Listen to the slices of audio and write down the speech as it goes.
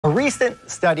recent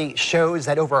study shows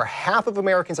that over half of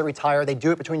Americans that retire, they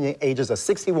do it between the ages of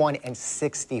 61 and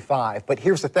 65. But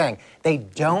here's the thing, they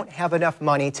don't have enough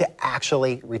money to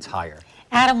actually retire.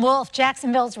 Adam Wolf,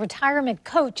 Jacksonville's retirement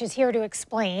coach, is here to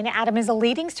explain. Adam is a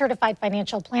leading certified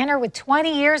financial planner with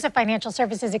 20 years of financial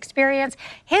services experience.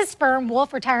 His firm,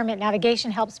 Wolf Retirement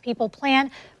Navigation, helps people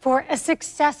plan for a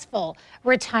successful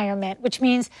retirement, which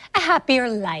means a happier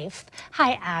life.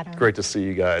 Hi, Adam. Great to see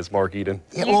you guys. Mark Eden.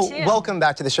 Yeah, well, welcome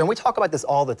back to the show. And we talk about this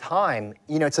all the time.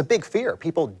 You know, it's a big fear.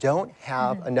 People don't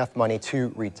have enough money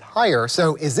to retire.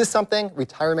 So is this something,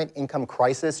 retirement income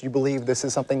crisis? You believe this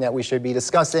is something that we should be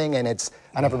discussing and it's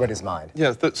on everybody's mind?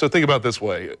 Yeah, so think about it this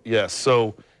way. Yes,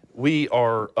 so we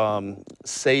are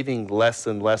saving less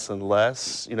and less and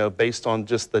less, you know, based on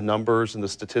just the numbers and the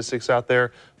statistics out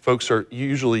there. Folks are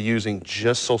usually using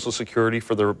just Social Security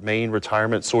for their main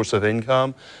retirement source of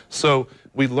income. So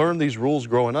we learned these rules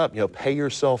growing up, you know, pay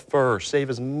yourself first, save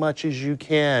as much as you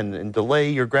can, and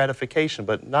delay your gratification,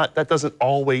 but that doesn't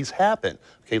always happen.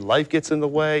 Okay, life gets in the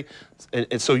way,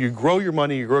 and so you grow your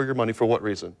money for what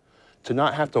reason? To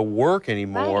not have to work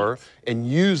anymore and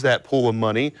use that pool of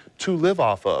money to live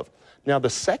off of. Now, the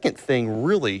second thing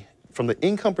really, from the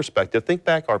income perspective, think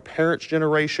back our parents'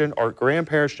 generation, our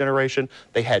grandparents' generation,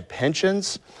 they had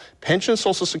pensions,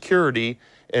 Social Security,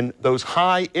 and those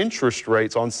high interest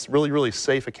rates on really, really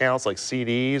safe accounts like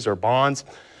CDs or bonds.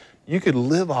 You could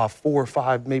live off 4 or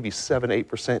 5, maybe 7,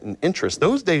 8% in interest.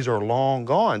 Those days are long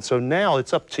gone. So now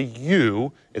it's up to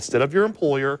you, instead of your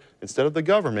employer, instead of the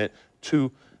government,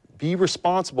 to be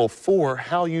responsible for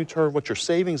how you turn what your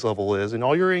savings level is and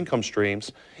all your income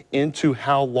streams into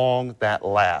how long that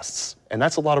lasts. And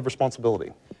that's a lot of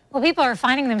responsibility. Well, people are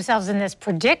finding themselves in this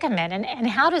predicament, and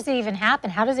how does it even happen?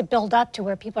 How does it build up to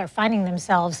where people are finding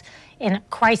themselves in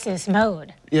crisis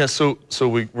mode? Yeah, so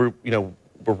we're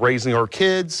raising our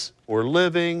kids, we're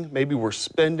living, maybe we're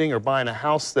spending or buying a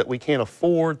house that we can't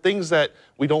afford, things that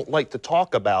we don't like to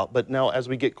talk about. But now as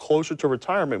we get closer to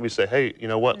retirement, we say, hey, you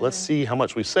know what, let's see how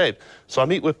much we saved. So I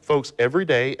meet with folks every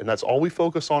day, and that's all we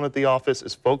focus on at the office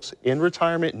is folks in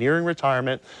retirement, nearing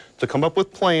retirement, to come up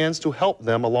with plans to help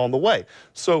them along the way.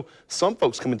 So some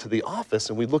folks come into the office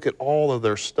and we look at all of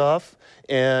their stuff,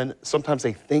 and sometimes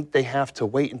they think they have to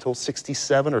wait until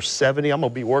 67 or 70. I'm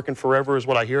gonna be working forever is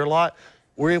what I hear a lot.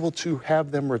 We're able to have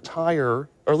them retire,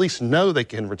 or at least know they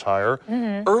can retire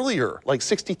earlier, like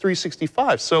 63,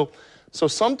 65. So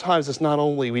sometimes it's not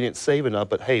only we didn't save enough,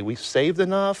 but hey, we saved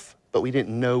enough, but we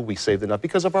didn't know we saved enough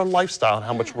because of our lifestyle and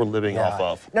how much we're living off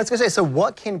of. And I was gonna say, so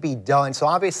what can be done? So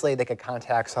obviously they could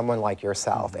contact someone like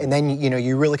yourself, and then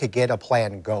you really could get a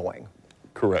plan going.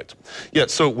 Correct. Yeah,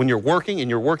 so when you're working in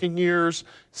your working years,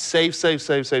 save, save,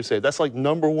 save, save, save. That's like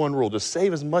 #1 rule. Just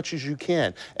save as much as you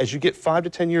can. As you get 5 to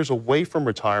 10 years away from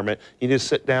retirement, you need to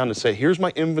sit down and say, here's my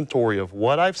inventory of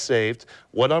what I've saved,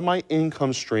 what are my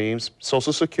income streams,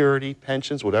 Social Security,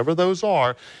 pensions, whatever those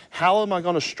are. How am I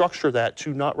going to structure that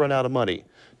to not run out of money?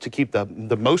 To keep the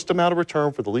most amount of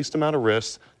return for the least amount of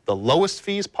risk, the lowest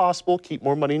fees possible, keep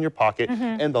more money in your pocket,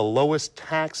 and the lowest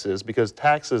taxes, because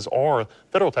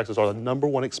federal taxes are the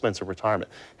 #1 expense of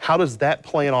retirement. How does that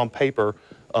plan on paper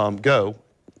go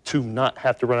to not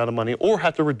have to run out of money or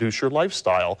have to reduce your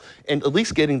lifestyle, and at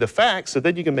least getting the facts so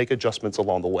then you can make adjustments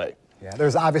along the way? Yeah,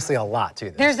 there's obviously a lot to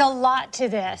this. There's a lot to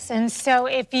this. And so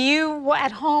if you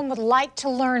at home would like to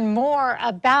learn more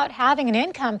about having an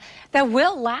income that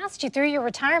will last you through your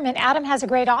retirement, Adam has a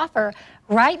great offer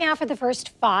right now for the first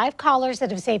 5 callers that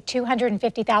have saved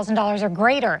 $250,000 or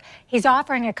greater. He's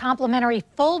offering a complimentary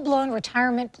full-blown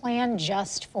retirement plan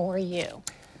just for you.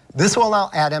 This will allow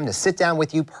Adam to sit down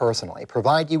with you personally,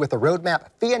 provide you with a roadmap,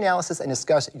 fee analysis, and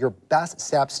discuss your best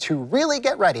steps to really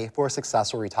get ready for a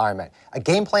successful retirement. A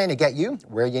game plan to get you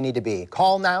where you need to be.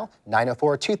 Call now,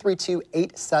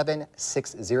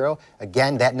 904-232-8760.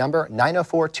 Again, that number,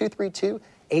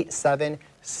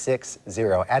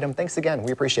 904-232-8760. Adam, thanks again.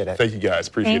 We appreciate it. Thank you, guys.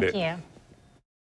 Appreciate it. Thank you.